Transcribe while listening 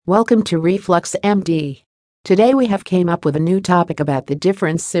Welcome to Reflux MD. Today we have came up with a new topic about the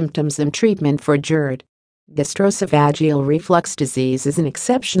different symptoms and treatment for GERD. Gastroesophageal reflux disease is an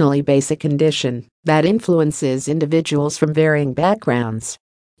exceptionally basic condition that influences individuals from varying backgrounds.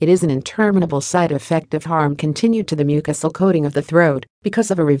 It is an interminable side effect of harm continued to the mucosal coating of the throat because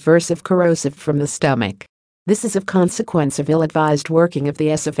of a reversive corrosive from the stomach. This is a consequence of ill-advised working of the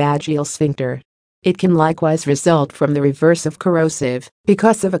esophageal sphincter. It can likewise result from the reversive corrosive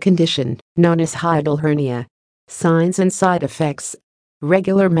because of a condition known as hiatal hernia. Signs and side effects.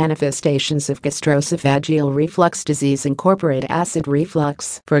 Regular manifestations of gastroesophageal reflux disease incorporate acid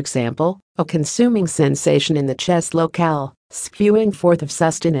reflux, for example, a consuming sensation in the chest locale, spewing forth of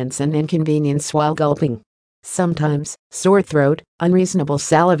sustenance and inconvenience while gulping. Sometimes, sore throat, unreasonable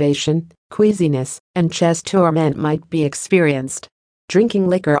salivation, queasiness, and chest torment might be experienced. Drinking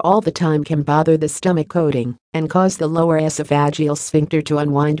liquor all the time can bother the stomach coating and cause the lower esophageal sphincter to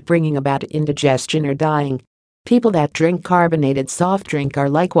unwind, bringing about indigestion or dying. People that drink carbonated soft drink are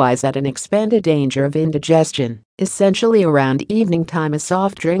likewise at an expanded danger of indigestion, essentially around evening time as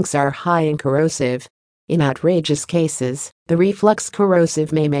soft drinks are high in corrosive. In outrageous cases, the reflux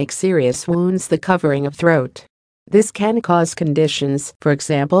corrosive may make serious wounds the covering of throat. This can cause conditions, for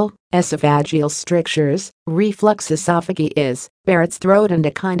example, esophageal strictures, reflux esophageus, Barrett's throat, and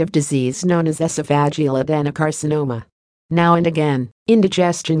a kind of disease known as esophageal adenocarcinoma. Now and again,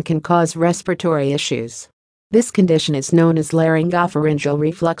 indigestion can cause respiratory issues. This condition is known as laryngopharyngeal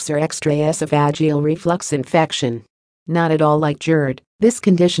reflux or extraesophageal reflux infection. Not at all like GERD, this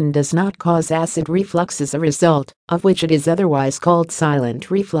condition does not cause acid reflux, as a result of which it is otherwise called silent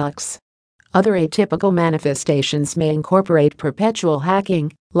reflux. Other atypical manifestations may incorporate perpetual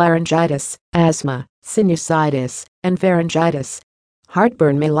hacking, laryngitis, asthma, sinusitis, and pharyngitis.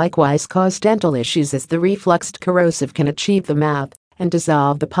 Heartburn may likewise cause dental issues, as the refluxed corrosive can achieve the mouth and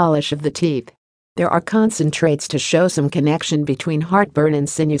dissolve the polish of the teeth. There are concentrates to show some connection between heartburn and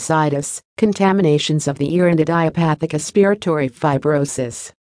sinusitis, contaminations of the ear, and idiopathic respiratory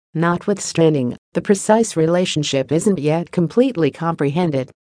fibrosis. Notwithstanding, the precise relationship isn't yet completely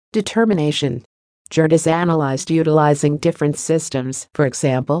comprehended. Determination. GERD is analyzed utilizing different systems, for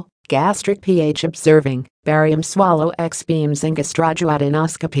example, gastric pH observing, barium swallow X-beams, and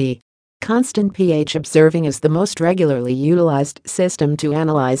gastroduodenoscopy. Constant pH observing is the most regularly utilized system to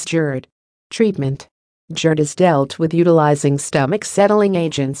analyze GERD. Treatment. GERD is dealt with utilizing stomach settling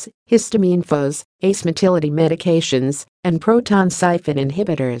agents, histamine foes, ace-motility medications, and proton siphon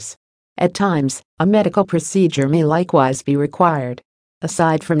inhibitors. At times, a medical procedure may likewise be required.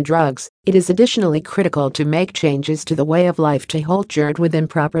 Aside from drugs, it is additionally critical to make changes to the way of life to hold GERD within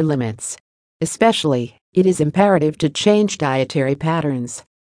proper limits. Especially, it is imperative to change dietary patterns.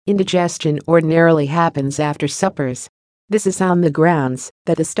 Indigestion ordinarily happens after suppers. This is on the grounds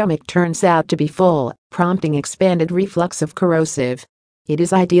that the stomach turns out to be full, prompting expanded reflux of corrosive. It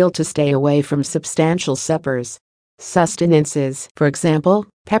is ideal to stay away from substantial suppers. Sustenances, for example,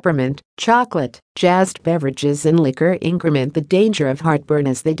 peppermint, chocolate, jazzed beverages, and liquor, increment the danger of heartburn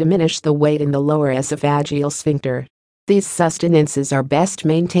as they diminish the weight in the lower esophageal sphincter. These sustenances are best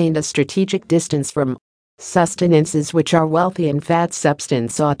maintained a strategic distance from. Sustenances which are wealthy in fat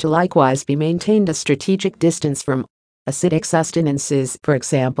substance ought to likewise be maintained a strategic distance from. Acidic sustenances, for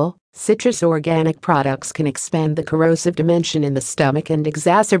example, citrus organic products, can expand the corrosive dimension in the stomach and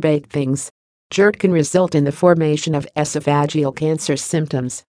exacerbate things. GERD can result in the formation of esophageal cancer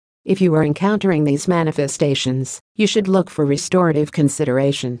symptoms. If you are encountering these manifestations, you should look for restorative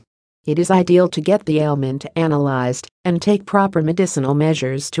consideration. It is ideal to get the ailment analyzed and take proper medicinal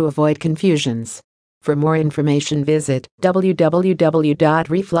measures to avoid confusions. For more information, visit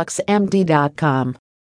www.refluxmd.com.